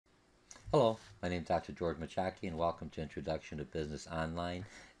Hello, my name is Dr. George Mochocki, and welcome to Introduction to Business Online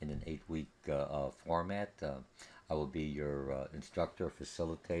in an 8-week format. I will be your instructor,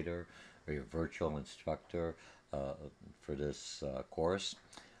 facilitator, or your virtual instructor uh, for this course.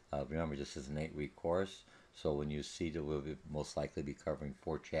 Remember, this is an 8-week course, so when you see that we'll most likely be covering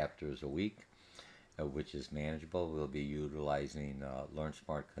 4 chapters a week, which is manageable. We'll be utilizing Learn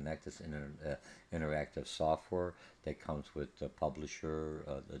Smart Connect, this interactive software that comes with the publisher,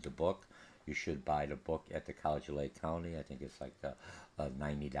 the book. You should buy the book at the College of Lake County. I think it's like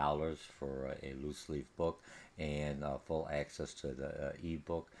 $90 for a loose leaf book and full access to the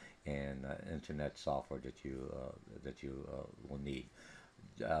ebook and internet software that you will need.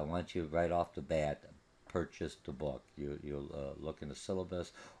 I want you right off the bat purchase the book. You'll look in the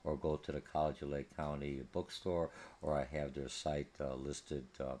syllabus or go to the College of Lake County bookstore, or I have their site listed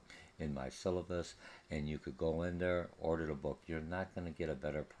in my syllabus, and you could go in there, order the book. You're not going to get a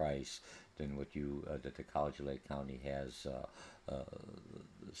better price than what you that the College of Lake County has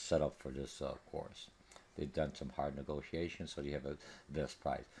set up for this course. They've done some hard negotiations, so you have a best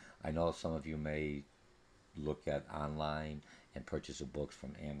price. I know some of you may look at online and purchase the books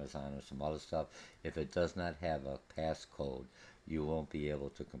from Amazon or some other stuff. If it does not have a passcode, you won't be able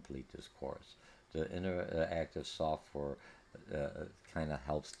to complete this course. The interactive software kind of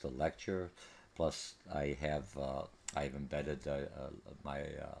helps the lecture. Plus, I've embedded my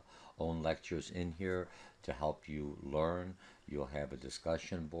own lectures in here to help you learn. You'll have a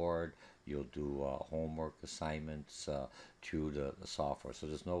discussion board. You'll do homework assignments through the software. So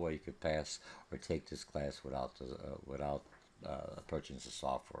there's no way you could pass or take this class without purchasing the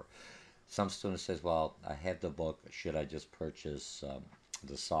software. Some students says, "Well, I have the book. Should I just purchase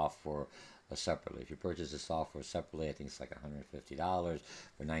the software separately?" If you purchase the software separately, I think it's like $150.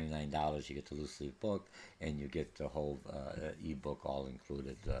 For $99, you get the loose leaf book and you get the whole ebook all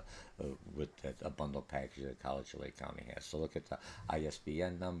included with a bundle package that College of Lake County has. So look at the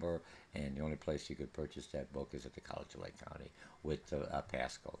ISBN number, and the only place you could purchase that book is at the College of Lake County with a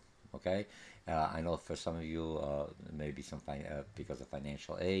passcode. Okay, I know for some of you, maybe because of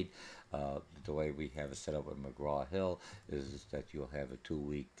financial aid, the way we have it set up with McGraw-Hill is that you'll have a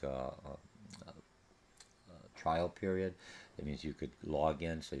 2-week trial period. That means you could log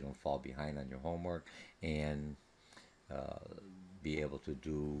in so you don't fall behind on your homework and uh, be able to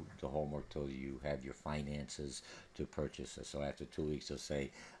do the homework till you have your finances to purchase it. So after 2 weeks, they'll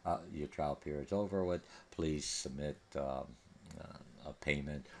say your trial period's over with. Please submit a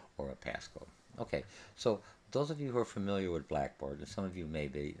payment or a passcode. Okay, so those of you who are familiar with Blackboard, and some of you may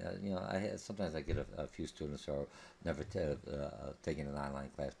be, sometimes I get a few students who are never taking an online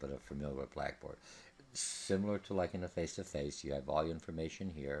class but are familiar with Blackboard. Similar to like in a face-to-face, you have all your information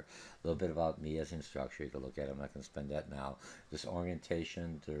here. A little bit about me as an instructor. You can look at it. I'm not going to spend that now. This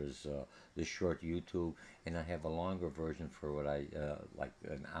orientation, there's this short YouTube, and I have a longer version for what I like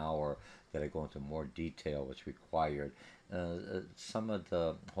an hour that I go into more detail what's required. Some of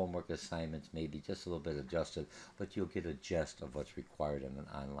the homework assignments may be just a little bit adjusted, but you'll get a gist of what's required in an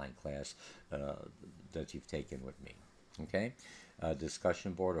online class that you've taken with me. Okay?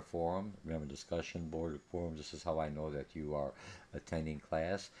 Discussion board or forum. Remember, discussion board or forum, this is how I know that you are attending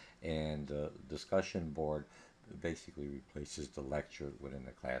class. And discussion board basically replaces the lecture within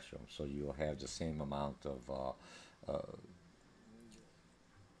the classroom. So you'll have the same amount of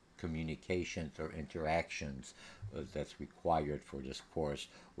communications or interactions that's required for this course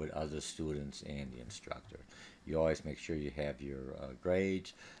with other students and the instructor. You always make sure you have your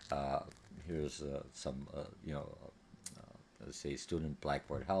grades. Here's some, let's say student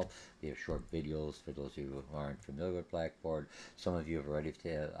Blackboard help. We have short videos for those of you who aren't familiar with Blackboard. Some of you have already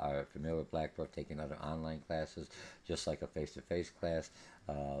are familiar with Blackboard, taking other online classes, just like a face-to-face class.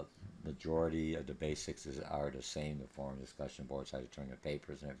 Majority of the basics are the same, the forum, discussion boards, how to turn the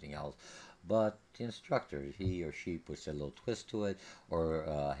papers and everything else. But the instructor, he or she puts a little twist to it, or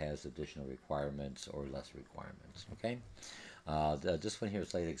has additional requirements or less requirements. Okay. This one here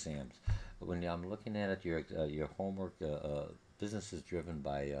is late exams. When I'm looking at it, your homework, business is driven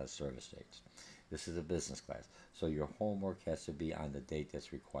by service dates. This is a business class, so your homework has to be on the date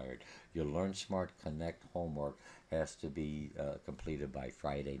that's required. Your Learn Smart Connect homework has to be completed by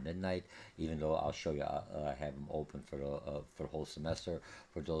Friday midnight. Even though I'll show you, I have them open for the whole semester.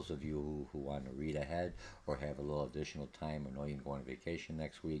 For those of you who want to read ahead or have a little additional time, or know you're going on vacation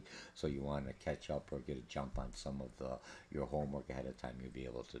next week, so you want to catch up or get a jump on some of your homework ahead of time, you'll be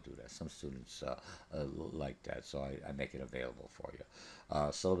able to do that. Some students like that, so I make it available for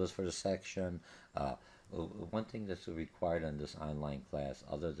you. Syllabus for the section. Uh, One thing that's required in this online class,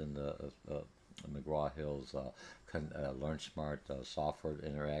 other than the McGraw-Hill's Learn Smart software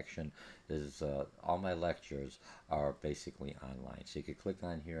interaction is all my lectures are basically online. So you could click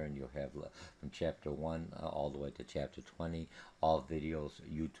on here and you'll have from chapter 1 all the way to chapter 20, all videos,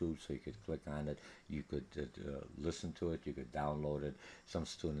 YouTube, so you could click on it. You could listen to it, you could download it. Some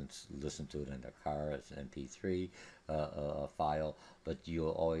students listen to it in their car as an MP3 file, but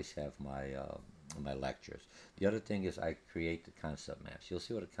you'll always have my lectures. The other thing is I create the concept maps. You'll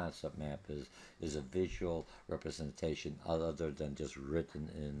see what a concept map is a visual representation other than just written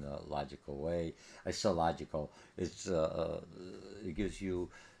in a logical way. I say logical. It gives you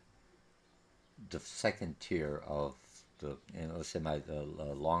the second tier of the, let's say my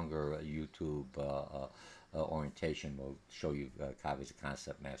longer YouTube orientation will show you copies of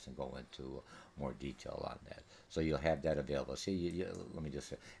concept maps and go into more detail on that. So you'll have that available. See, let me just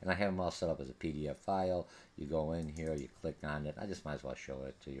say, and I have them all set up as a PDF file. You go in here, you click on it. I just might as well show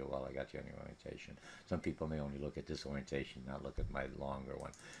it to you while I got you on your orientation. Some people may only look at this orientation, not look at my longer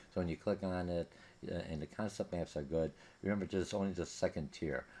one. So when you click on it, and the concept maps are good, remember, it's only the second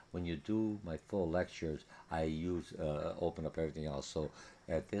tier. When you do my full lectures, I open up everything else. So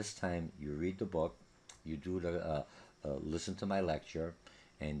at this time, you read the book, you do listen to my lecture,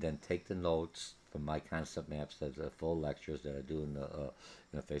 and then take the notes from my concept maps, the full lectures that I do in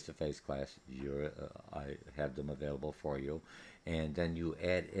the face-to-face class. I have them available for you, and then you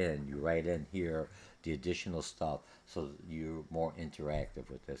write in here the additional stuff, so you're more interactive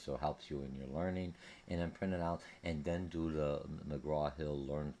with this, so it helps you in your learning. And then print it out, and then do the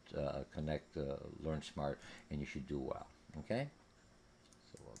McGraw-Hill Learn Smart, and you should do well. Okay.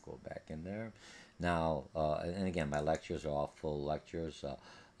 So we'll go back in there. Now, and again, my lectures are all full lectures.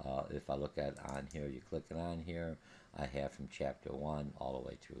 If I look at on here, you click it on here, I have from chapter 1 all the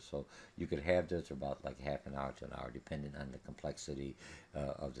way through. So you could have this for about like half an hour to an hour, depending on the complexity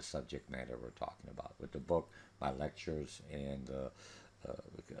of the subject matter we're talking about. With the book, my lectures, and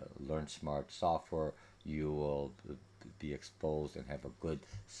Learn Smart software, you will be exposed and have a good,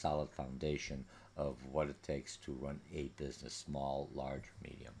 solid foundation of what it takes to run a business, small, large,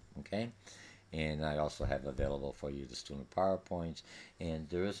 medium. Okay? And I also have available for you the student PowerPoints, and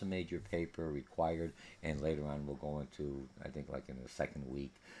there is a major paper required, and later on we'll go into, I think, like in the second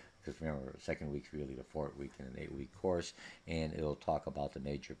week, because remember, second week's really the 4th week in an 8-week course, and it'll talk about the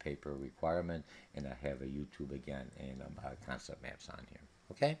major paper requirement, and I have a YouTube again, and concept maps on here.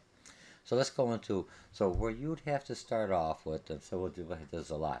 Okay? So let's go into, so where you'd have to start off with, and so we'll do this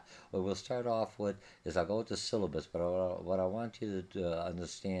a lot. What we'll start off with is I'll go with the syllabus, but what I want you to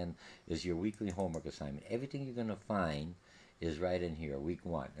understand is your weekly homework assignment. Everything you're going to find is right in here, week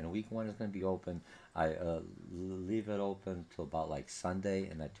 1. And week 1 is going to be open. I leave it open till about like Sunday,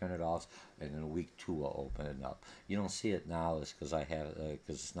 and I turn it off, and then week 2 I'll open it up. You don't see it now, is because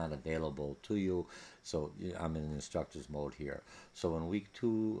it's not available to you. So I'm in instructor's mode here. So when week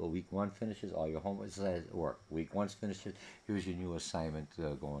 1 finishes, all your homework work. Week 1's finishes, here's your new assignment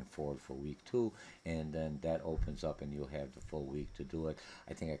going forward for week 2, and then that opens up, and you'll have the full week to do it.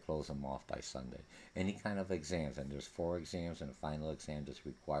 I think I close them off by Sunday. Any kind of exams, and there's 4 exams and a final exam that's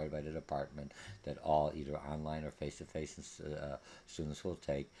required by the department that all either online or face-to-face students will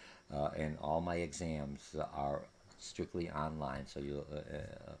take, and all my exams are strictly online, so you'll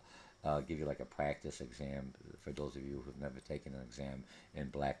give you like a practice exam for those of you who've never taken an exam in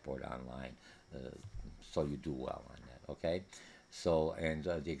Blackboard online, so you do well on that. Okay, so and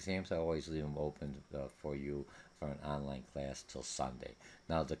the exams, I always leave them open for you for an online class till Sunday.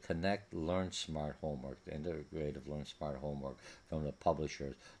 Now the Connect Learn Smart homework, the integrative Learn Smart homework from the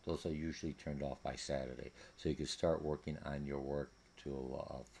publishers, those are usually turned off by Saturday, so you can start working on your work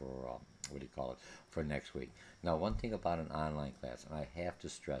for next week. Now, one thing about an online class, and I have to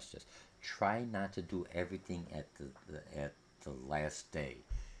stress this: try not to do everything at the last day.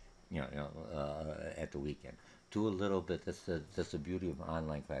 At the weekend. Do a little bit. That's the beauty of an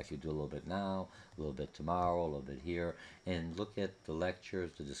online class. You do a little bit now, a little bit tomorrow, a little bit here, and look at the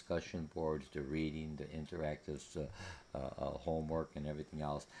lectures, the discussion boards, the reading, the interactives, homework, and everything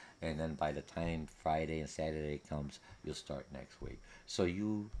else. And then by the time Friday and Saturday comes, you'll start next week. So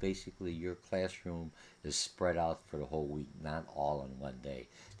your classroom is spread out for the whole week, not all in one day.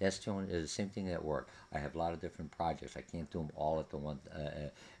 That's the same thing at work. I have a lot of different projects. I can't do them all at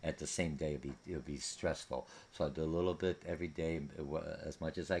the same day. It'll be stressful. So I do a little bit every day, as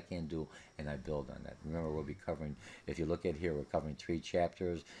much as I can do, and I build on that. Remember, we'll be covering, if you look at here, we're covering 3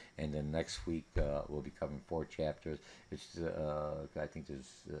 chapters, and then next week we'll be covering 4 chapters, It's I think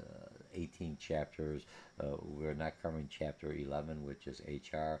there's 18 chapters. We're not covering chapter 11, which is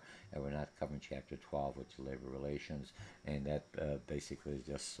HR, and we're not covering chapter 12, which is labor relations. And that basically is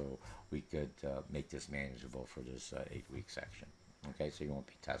just so we could make this manageable for this 8-week section. Okay, so you won't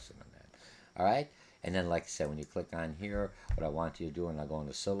be testing on that. All right. And then, like I said, when you click on here, what I want you to do, and I go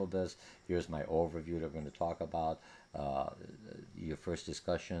into syllabus, here's my overview that we're going to talk about. Your first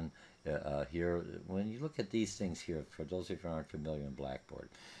discussion here. When you look at these things here, for those of you who aren't familiar in Blackboard,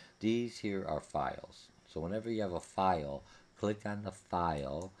 these here are files. So whenever you have a file, click on the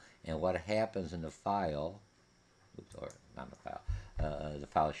file, and what happens in the file, oops, or not the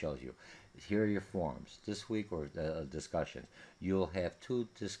file shows you. Here are your forms. This week, or discussions, you'll have 2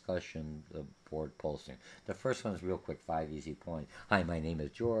 discussion board posting. The first one is real quick, 5 easy points. Hi, my name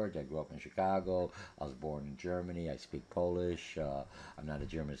is George. I grew up in Chicago. I was born in Germany. I speak Polish. I'm not a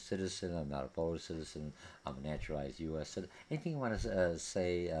German citizen. I'm not a Polish citizen. I'm a naturalized U.S. citizen. Anything you want to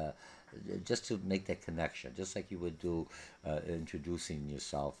say, just to make that connection, just like you would do introducing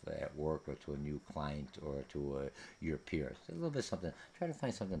yourself at work or to a new client or to your peers. A little bit something. Try to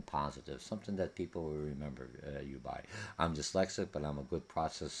find something positive, something that people will remember you by. I'm dyslexic, but I'm a good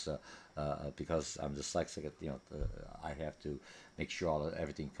process because I'm dyslexic. I have to make sure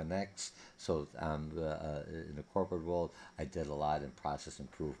everything connects. So in the corporate world, I did a lot in process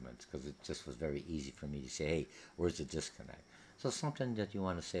improvements because it just was very easy for me to say, hey, where's the disconnect? So something that you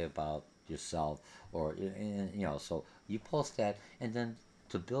want to say about yourself, or so you post that, and then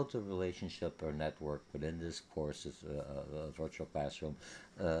to build a relationship or network within this course, this virtual classroom,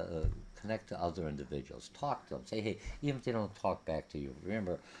 connect to other individuals, talk to them, say, hey, even if they don't talk back to you,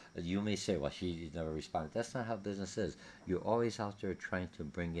 remember, you may say, well, she never responded. That's not how business is. You're always out there trying to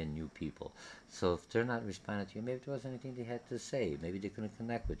bring in new people. So if they're not responding to you, maybe there wasn't anything they had to say. Maybe they couldn't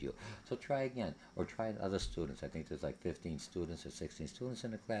connect with you. So try again, or try other students. I think there's like 15 students or 16 students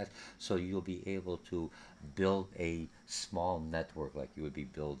in the class, so you'll be able to build a small network like you would be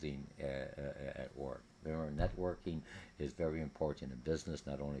building at work. Remember, networking is very important in business,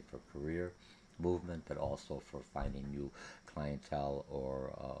 not only for career movement, but also for finding new clientele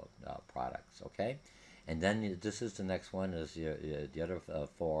or products. Okay, and then this is the next one. Is the other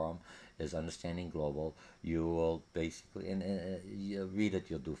forum is Understanding Global. You will basically you read it.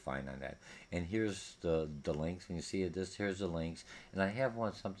 You'll do fine on that. And here's the links. And you see it. Here's the links. And I have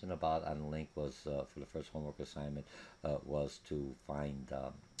something about on the link was for the first homework assignment was to find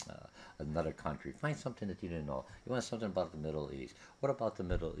another country. Find something that you didn't know. You want something about the Middle East. What about the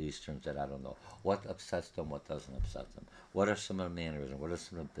Middle Easterns that I don't know? What upsets them? What doesn't upset them? What are some of the mannerisms? What are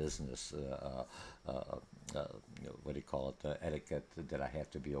some of the business, what do you call it, etiquette that I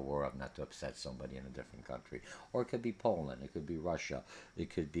have to be aware of not to upset somebody in a different country? Or it could be Poland. It could be Russia. It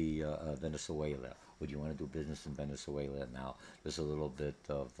could be Venezuela. Would you want to do business in Venezuela now? There's a little bit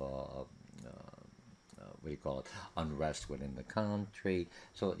of what do you call it, unrest within the country.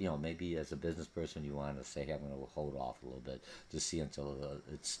 So, maybe as a business person, you want to say, hey, I'm going to hold off a little bit to see until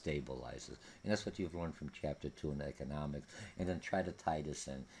it stabilizes. And that's what you've learned from Chapter 2 in economics. And then try to tie this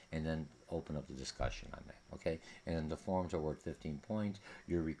in, and then open up the discussion on that, okay? And then the forms are worth 15 points.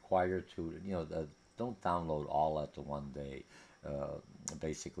 You're required to, don't download all at the one day.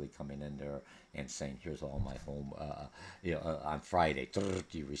 Basically coming in there and saying, here's all my home, on Friday, do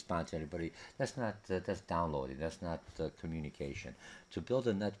you respond to anybody? That's not, that's downloading, that's not communication. To build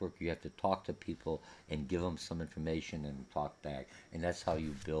a network, you have to talk to people and give them some information and talk back. And that's how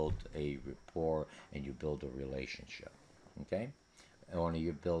you build a rapport and you build a relationship, okay? Or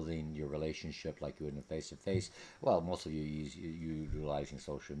you're building your relationship like you would in face-to-face. Well, most of you you're utilizing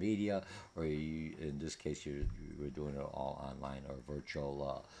social media, or in this case, you're doing it all online or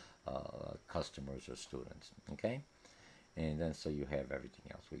virtual customers or students. Okay, and then so you have everything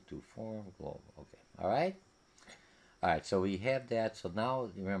else. Week 2 form, global. Okay, all right. All right, so we have that. So now,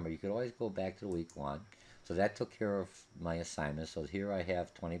 remember, you could always go back to week 1. So that took care of my assignment. So here I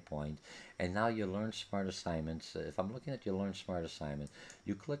have 20 points. And now your Learn Smart assignments. If I'm looking at your Learn Smart assignment,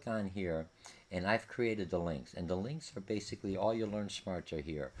 you click on here, and I've created the links. And the links are basically all your Learn Smarts are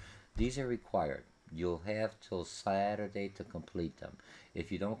here. These are required. You'll have till Saturday to complete them.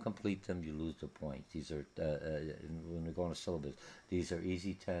 If you don't complete them, you lose the points. These are, when we go on a syllabus, these are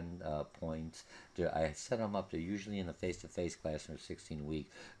easy 10 points. I set them up. They're usually in a face-to-face class in a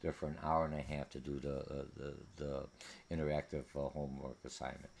 16-week. They're for an hour and a half to do the interactive homework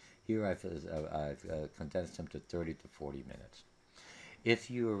assignment. Here I've condensed them to 30 to 40 minutes.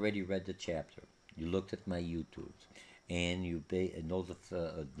 If you already read the chapter, you looked at my YouTubes, and you know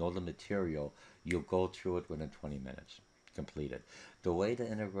the material, you'll go through it within 20 minutes. Complete it. The way to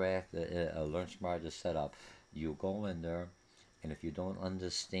interact, Learn Smart is set up, You go in there, and if you don't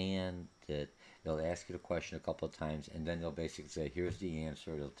understand it, they'll ask you the question a couple of times, and then they'll basically say, "Here's the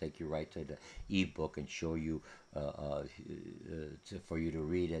answer." They'll take you right to the ebook and show you for you to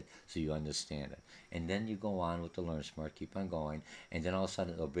read it so you understand it. And then you go on with the Learn Smart, keep on going, and then all of a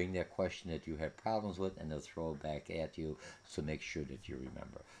sudden they'll bring that question that you had problems with, and they'll throw it back at you to make sure that you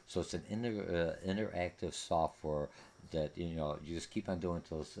remember. So it's an interactive software that you just keep on doing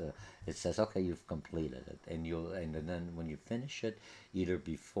until it says, okay, you've completed it, and then when you finish it, either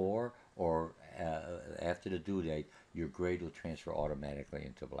before or after the due date, your grade will transfer automatically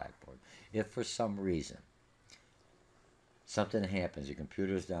into Blackboard. If for some reason something happens, your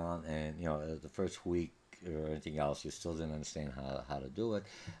computer's down, and the first week or anything else, you still didn't understand how to do it,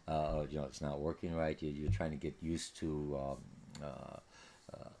 it's not working right, you're trying to get used to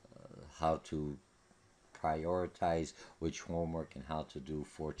how to prioritize which homework and how to do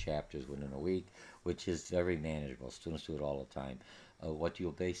 4 chapters within a week, which is very manageable. Students do it all the time. What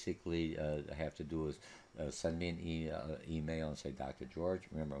you'll basically have to do is send me an email and say, Dr. George,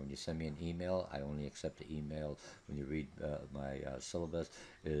 remember, when you send me an email, I only accept the email when you read my syllabus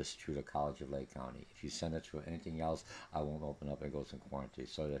is through the College of Lake County. If you send it through anything else, I won't open up. It goes in quarantine.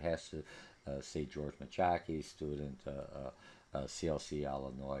 So it has to say George Mochocki, student CLC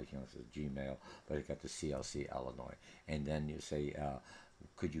Illinois, it's a Gmail, but it got the CLC Illinois. And then you say,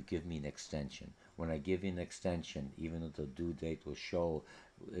 could you give me an extension? When I give you an extension, even though the due date will show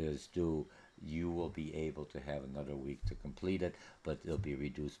is due, you will be able to have another week to complete it, but it'll be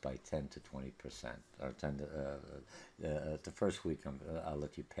reduced by 10 to 20%. Or 10 to, the first week I'll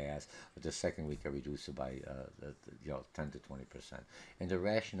let you pass, but the second week I reduce it by 10 to 20%. And the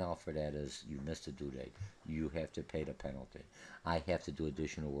rationale for that is you missed the due date. You have to pay the penalty. I have to do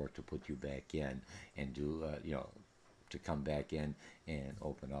additional work to put you back in and do, to come back in and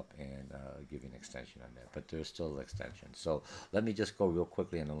open up and give you an extension on that. But there's still an extension. So let me just go real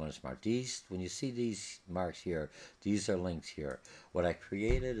quickly on the Learn Smart. These, when you see these marks here, these are links here. What I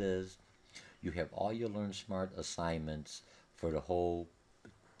created is you have all your Learn Smart assignments for the whole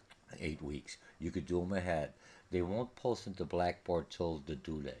 8 weeks. You could do them ahead. They won't post into Blackboard till the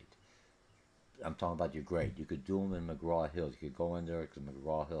due date. I'm talking about your grade. You could do them in McGraw-Hill. You could go in there because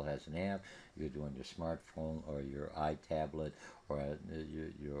McGraw-Hill has an app. You could do it on your smartphone or your iTablet or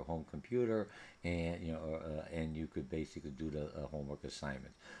your home computer, and and you could basically do the homework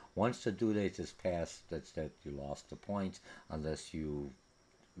assignment. Once the due date is passed, that's that you lost the points unless you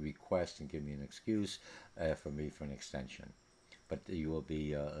request and give me an excuse for an extension. But you will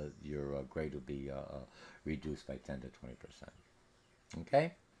be your grade will be reduced by 10 to 20%.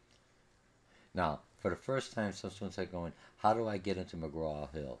 Okay. Now, for the first time, some students are going, how do I get into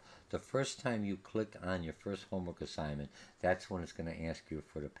McGraw-Hill? The first time you click on your first homework assignment, that's when it's going to ask you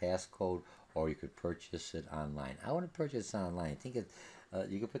for the passcode, or you could purchase it online. I want to purchase it online. I think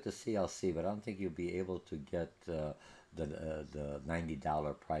you could put the CLC, but I don't think you'll be able to get the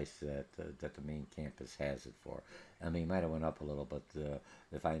 $90 price that the main campus has it for. I mean, it might have went up a little, but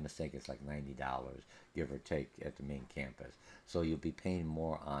if I'm mistaken, it's like $90, give or take, at the main campus. So you'll be paying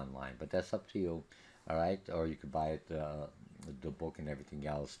more online, but that's up to you, all right? Or you could buy it, the book and everything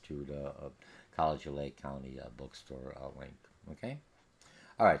else through the College of Lake County bookstore link, okay?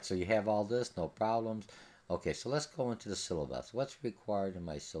 All right, so you have all this, no problems. Okay, so let's go into the syllabus. What's required in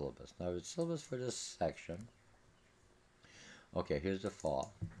my syllabus? Now, the syllabus for this section, okay, here's the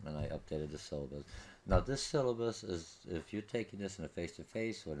fall, and I updated the syllabus. Now, this syllabus is, if you're taking this in a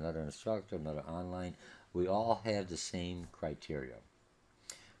face-to-face with another instructor, another online, we all have the same criteria.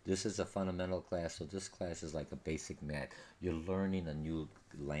 This is a fundamental class, so this class is like a basic math. You're learning a new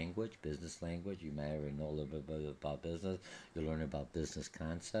language, business language. You may already know a little bit about business. You're learning about business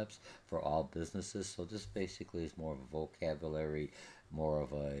concepts for all businesses. So this basically is more of a vocabulary, more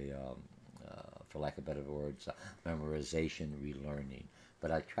of a, for lack of better words, memorization, relearning.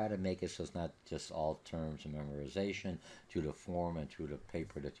 But I try to make it so it's not just all terms and memorization. Through the form and through the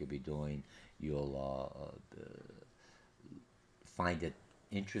paper that you'll be doing, you'll find it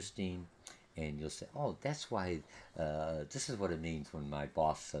interesting, and you'll say, oh, that's why, this is what it means when my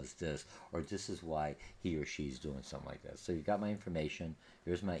boss says this, or this is why he or she's doing something like that. So you got my information.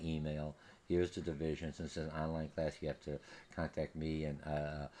 Here's my email. Here's the division. Since it's an online class, you have to contact me, and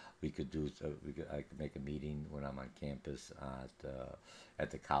I could make a meeting when I'm on campus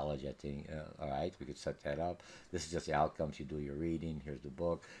at the college. I think, all right, we could set that up. This is just the outcomes. You do your reading. Here's the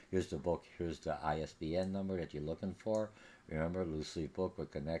book. Here's the ISBN number that you're looking for. Remember, loose leaf book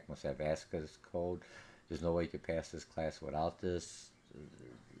with Connect must have ASCII code. There's no way you could pass this class without this.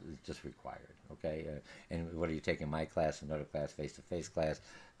 just required. Okay, and whether you're taking my class, another class, face-to-face class,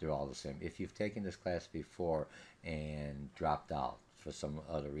 they're all the same. If you've taken this class before and dropped out for some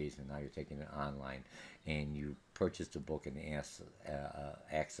other reason, now you're taking it online, and you purchased a book and the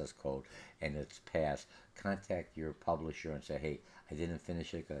access code, and it's passed, contact your publisher and say, hey, I didn't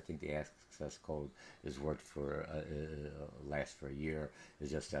finish it because I think the access code is worth for lasts for a year.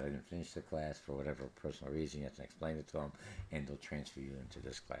 It's just that I didn't finish the class for whatever personal reason. You have to explain it to them, and they'll transfer you into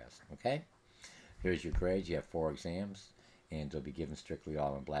this class. Okay? Here's your grades. You have 4 exams, and they'll be given strictly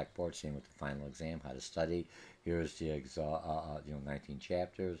all on Blackboard. Same with the final exam, how to study. Here's the 19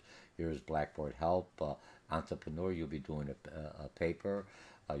 chapters. Here's Blackboard help. Entrepreneur, you'll be doing a paper.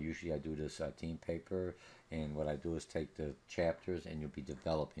 Usually I do this team paper, and what I do is take the chapters and you'll be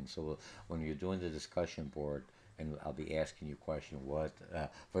developing. So when you're doing the discussion board, and I'll be asking you a question,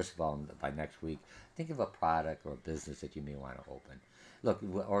 first of all, by next week, think of a product or a business that you may want to open. Look,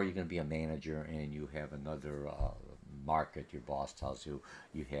 or you're going to be a manager and you have another market your boss tells you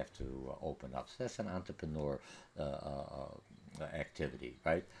you have to open up. So that's an entrepreneur activity,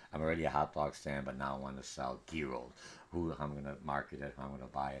 right? I'm already a hot dog stand, but now I want to sell gyros. Who I'm going to market it, how I'm going to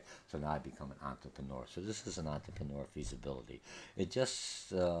buy it. So now I become an entrepreneur. So this is an entrepreneur feasibility. It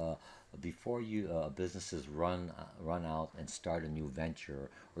just before you businesses run out and start a new venture,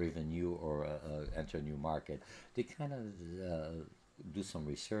 or even enter a new market, they kind of do some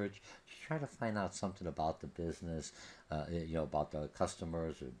research, try to find out something about the business, about the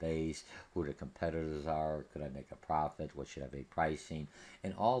customers or base, who the competitors are, could I make a profit, what should I be pricing,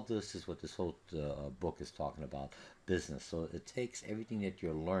 and all this is what this whole book is talking about, business. So it takes everything that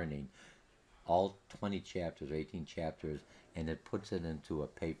you're learning, all 20 chapters, 18 chapters, and it puts it into a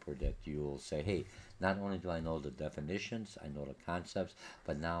paper that you'll say, hey, not only do I know the definitions, I know the concepts,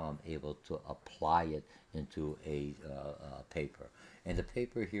 but now I'm able to apply it into a paper. And the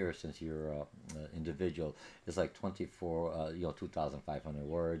paper here, since you're an individual, is like 2,500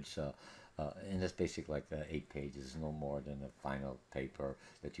 words. And that's basically like 8 pages, no more than a final paper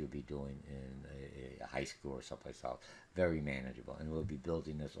that you'll be doing in a high school or someplace else. Very manageable, and we'll be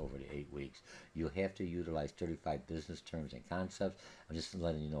building this over the 8 weeks. You have to utilize 35 business terms and concepts. I'm just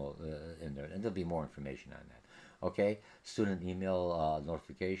letting you know in there, and there'll be more information on that. Okay, student email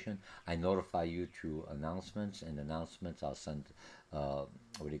notification. I notify you through announcements, and announcements I'll send a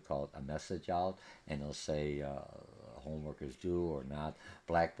message out, and it'll say homework is due or not.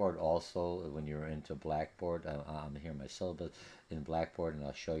 Blackboard also, when you're into Blackboard, I'm here in my syllabus in Blackboard, and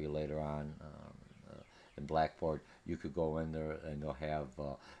I'll show you later on in Blackboard. You could go in there and they'll have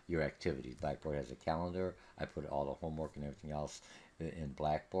your activities. Blackboard has a calendar. I put all the homework and everything else in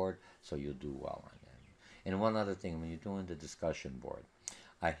Blackboard, so you'll do well on that. And one other thing, when you're doing the discussion board,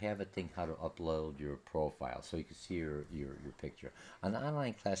 I have a thing how to upload your profile so you can see your picture. On the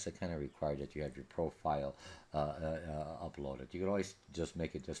online class, I kind of require that you have your profile uploaded. You can always just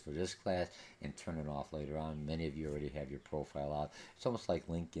make it just for this class and turn it off later on. Many of you already have your profile out. It's almost like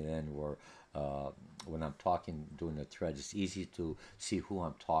LinkedIn, where when I'm doing the thread, it's easy to see who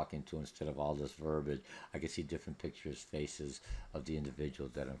I'm talking to instead of all this verbiage. I can see different pictures, faces of the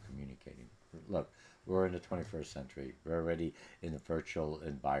individuals that I'm communicating. Look, we're in the 21st century. We're already in a virtual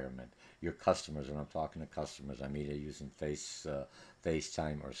environment. Your customers, when I'm talking to customers, I'm either using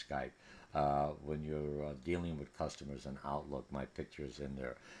FaceTime or Skype. When you're dealing with customers on Outlook, my picture's in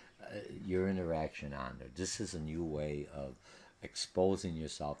there. Your interaction on there. This is a new way of exposing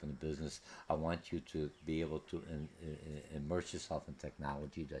yourself in the business. I want you to be able to immerse yourself in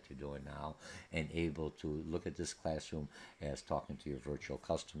technology that you're doing now, and able to look at this classroom as talking to your virtual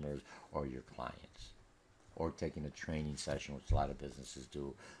customers or your clients, or taking a training session, which a lot of businesses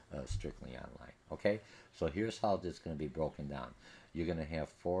do strictly online. Okay, so here's how this is going to be broken down. You're going to have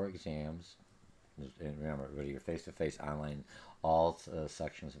 4 exams, and remember, whether you're face-to-face, online, all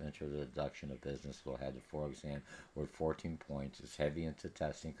sections of introduction of business will have the 4 exam with 14 points. It's heavy into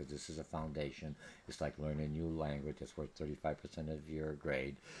testing because this is a foundation. It's like learning a new language. It's worth 35% of your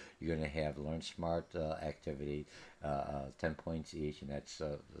grade. You're going to have Learn Smart activity, 10 points each, and that's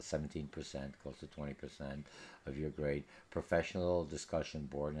 17%, close to 20% of your grade. Professional discussion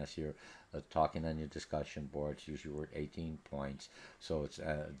board, and that's your talking on your discussion board. It's usually worth 18 points. So it's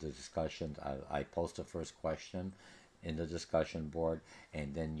the discussion. I post the first question in the discussion board,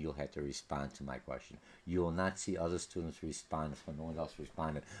 and then you'll have to respond to my question. You will not see other students respond when no one else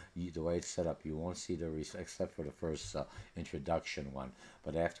responded. The way it's set up, you won't see except for the first introduction one.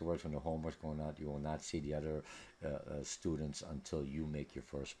 But afterwards, when the homework's going out, you will not see the other students until you make your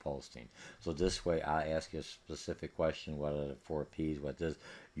first posting. So this way, I ask you a specific question, what are the 4 P's, what this,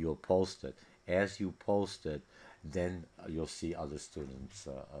 you'll post it. As you post it, then you'll see other students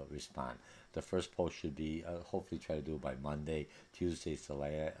respond. The first post should be, hopefully try to do it by Monday. Tuesday's the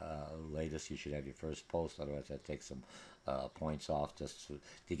latest you should have your first post, otherwise that takes some points off just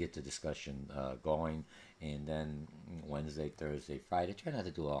to get the discussion going. And then Wednesday, Thursday, Friday, try not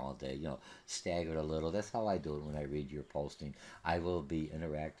to do it all day, stagger it a little. That's how I do it when I read your posting. I will be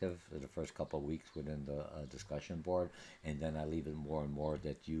interactive for the first couple of weeks within the discussion board, and then I leave it more and more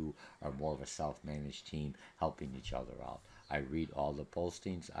that you are more of a self-managed team helping each other out. I read all the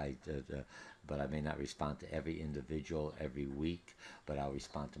postings. But I may not respond to every individual every week. But I'll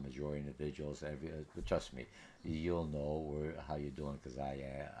respond to majority individuals every. But trust me, you'll know how you're doing because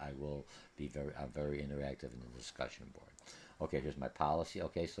I will be I'm very interactive in the discussion board. Okay, here's my policy.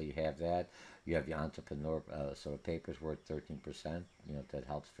 Okay, so you have that. You have your entrepreneur sort of papers worth 13%. That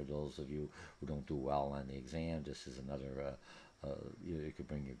helps for those of you who don't do well on the exam. This is another. You could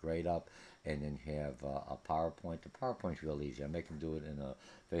bring your grade up, and then have a PowerPoint. The PowerPoint's real easy. I make them do it in a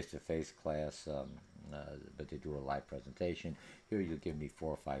face-to-face class, but they do a live presentation. Here you give me 4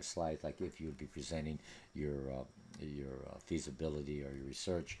 or 5 slides, like if you'd be presenting your feasibility or your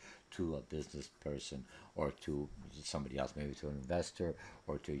research to a business person or to somebody else, maybe to an investor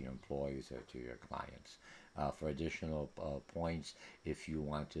or to your employees or to your clients. For additional points, if you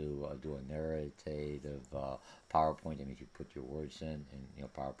want to do a narrative PowerPoint, that means you put your words in,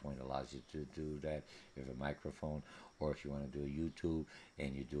 and PowerPoint allows you to do that. You have a microphone, or if you want to do a YouTube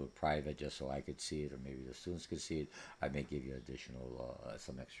and you do it private, just so I could see it, or maybe the students could see it, I may give you additional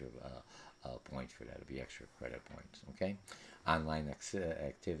some extra points for that. It'll be extra credit points. Okay, online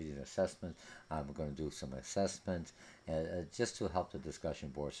activities and assessments. I'm going to do some assessments just to help the discussion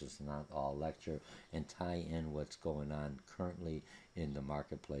board, so it's not all lecture, and tie in what's going on currently in the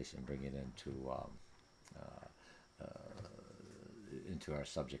marketplace and bring it into our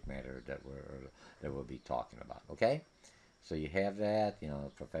subject matter that we'll be talking about. Okay, so you have that.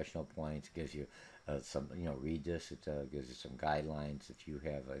 Professional points gives you some. Read this. It gives you some guidelines if you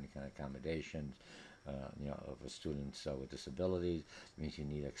have any kind of accommodations. Of a students with disabilities. It means you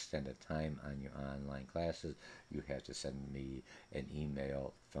need extended time on your online classes. You have to send me an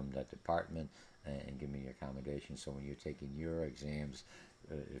email from that department and give me your accommodations. So when you're taking your exams,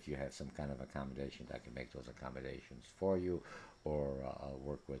 if you have some kind of accommodations, I can make those accommodations for you, or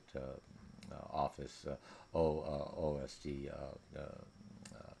work with office OSD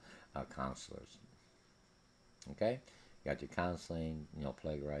counselors. Okay, you got your counseling,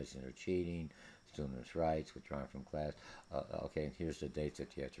 plagiarizing or cheating, students' rights, withdrawing from class. Okay, and here's the dates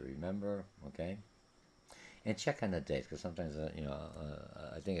that you have to remember. Okay, and check on the dates, because sometimes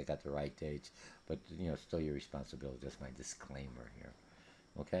I think I got the right dates, but still your responsibility. That's my disclaimer here.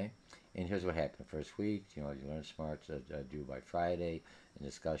 Okay, and here's what happened. First week, you learn smarts due by Friday, and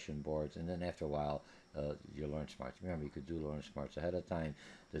discussion boards, and then after a while, you learn smarts. Remember, you could do learn smarts ahead of time.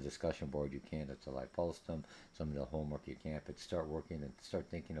 The discussion board you can't until I post them. Some of the homework you can't, but start working and start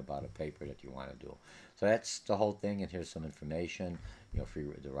thinking about a paper that you want to do. So that's the whole thing, and here's some information. For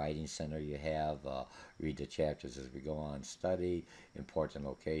the writing center you have, read the chapters as we go on, study, important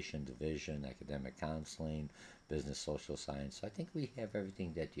location, division, academic counseling, business, social science. So I think we have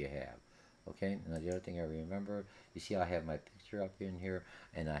everything that you have. Okay, now the other thing I remember, you see I have my picture up in here,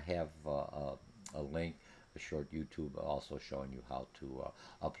 and I have a link, a short YouTube also showing you how to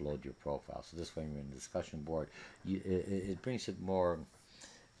upload your profile. So this way when you're in the discussion board, it brings it more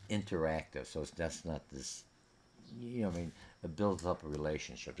interactive. So that's not this, it builds up a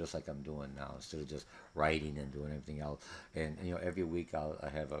relationship, just like I'm doing now, instead of just writing and doing everything else. And every week I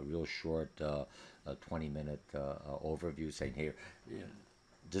have a real short 20-minute overview saying, here,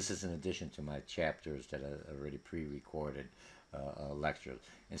 this is in addition to my chapters that I already pre-recorded lectures,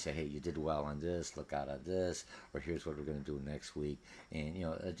 and say, hey, you did well on this, look out at this, or here's what we're going to do next week, and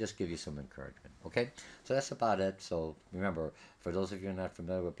just give you some encouragement. Okay, so that's about it. So remember, for those of you who are not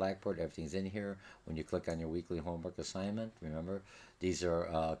familiar with Blackboard, everything's in here. When you click on your weekly homework assignment, remember, these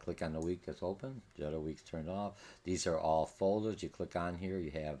are click on the week that's open, the other week's turned off. These are all folders. You click on here,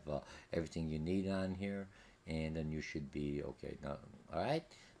 you have everything you need on here, and then you should be okay. Now, all right,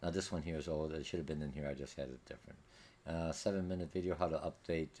 now this one here is old. It should have been in here. I just had it different. 7-minute video, how to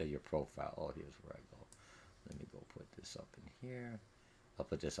update your profile. Oh, here's where I go. Let me go put this up in here. I'll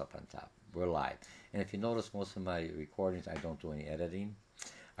put this up on top. We're live. And if you notice, most of my recordings, I don't do any editing.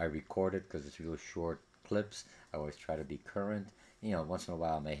 I record it because it's real short clips. I always try to be current. Once in a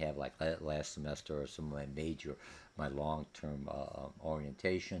while I may have like last semester or some of my long-term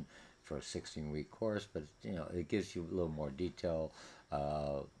orientation for a 16-week course, but it gives you a little more detail,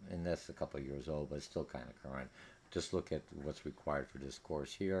 and that's a couple of years old, but it's still kind of current. just look at what's required for this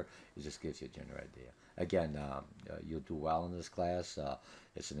course here. It just gives you a general idea. Again, you'll do well in this class.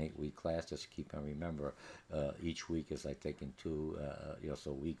 It's an 8-week class. Just keep on remember, each week is like taking two.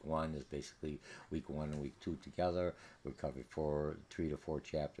 So week 1 is basically week 1 and week 2 together. We cover 3 to 4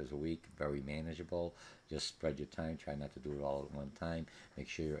 chapters a week. Very manageable. Just spread your time. Try not to do it all at one time. Make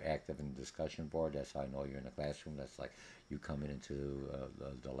sure you're active in the discussion board. That's how I know you're in the classroom. That's like you coming into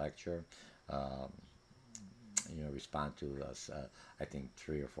the lecture. Respond to us. I think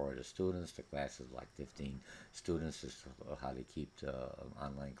 3 or 4 of the students. The class is like 15 students. Is how they keep the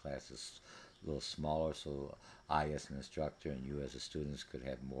online classes a little smaller, so I as an instructor and you as a students could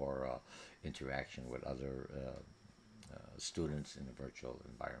have more interaction with other students in a virtual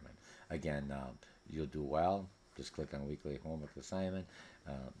environment. Again, you'll do well. Just click on weekly homework assignment.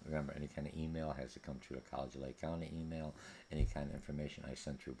 Remember, any kind of email has to come through the College of Lake County email. Any kind of information I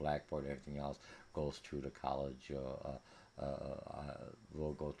send through Blackboard, everything else goes through the college.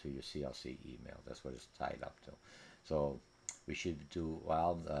 Will go to your CLC email. That's what it's tied up to. So we should do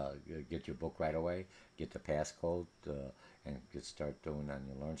well. Get your book right away. Get the passcode and start doing on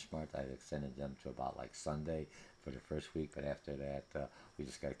your Learn Smart. I extended them to about like Sunday for the first week, but after that, we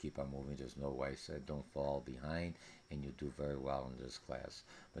just got to keep on moving. There's no way, so don't fall behind, and you do very well in this class.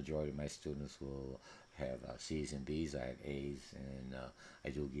 Majority of my students will have C's and B's. I have A's, and I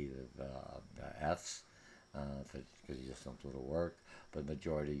do give F's because you just don't do the work. But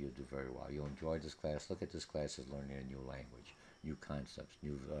majority, you do very well. You'll enjoy this class. Look at this class as learning a new language, new concepts,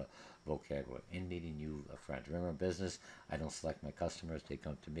 new vocabulary, and meeting new friends. Remember, business, I don't select my customers. They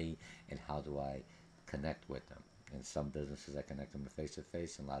come to me, and how do I connect with them? In some businesses, I connect them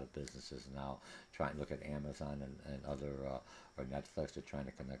face-to-face, and a lot of businesses now trying to look at Amazon and other, or Netflix, they're trying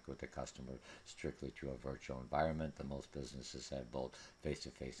to connect with the customer strictly through a virtual environment. The most businesses have both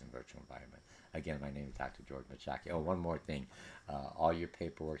face-to-face and virtual environment. Again, my name is Dr. George Mochocki. Oh, one more thing. All your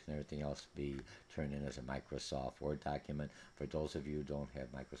paperwork and everything else will be turned in as a Microsoft Word document. For those of you who don't have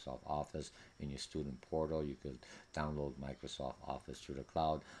Microsoft Office in your student portal, you could download Microsoft Office through the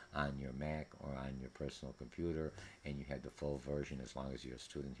cloud on your Mac or on your personal computer, and you have the full version as long as you're a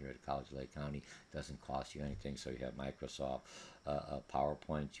student here at College of Lake County. It doesn't cost you anything. So you have Microsoft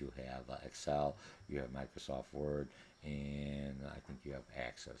PowerPoint, you have Excel, you have Microsoft Word, and I think you have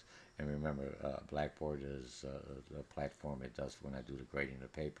Access. And remember, Blackboard is the platform it does when I do the grading of the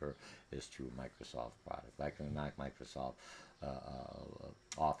paper is through Microsoft product. Like not Microsoft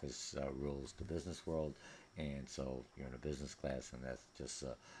Office rules the business world, and so you're in a business class, and that's just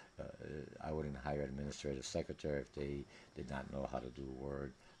I wouldn't hire an administrative secretary if they did not know how to do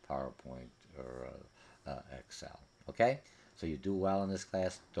Word, PowerPoint, or Excel. Okay, so you do well in this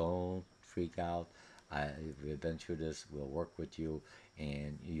class. Don't freak out. We've been through this. We'll work with you,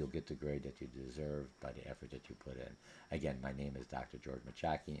 and you'll get the grade that you deserve by the effort that you put in. Again, my name is Dr. George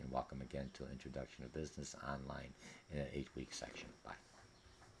Mochocki, and welcome again to Introduction to Business Online in an 8-week section. Bye.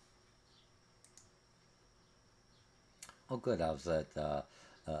 Oh, good. I was at a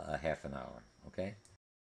half an hour. Okay.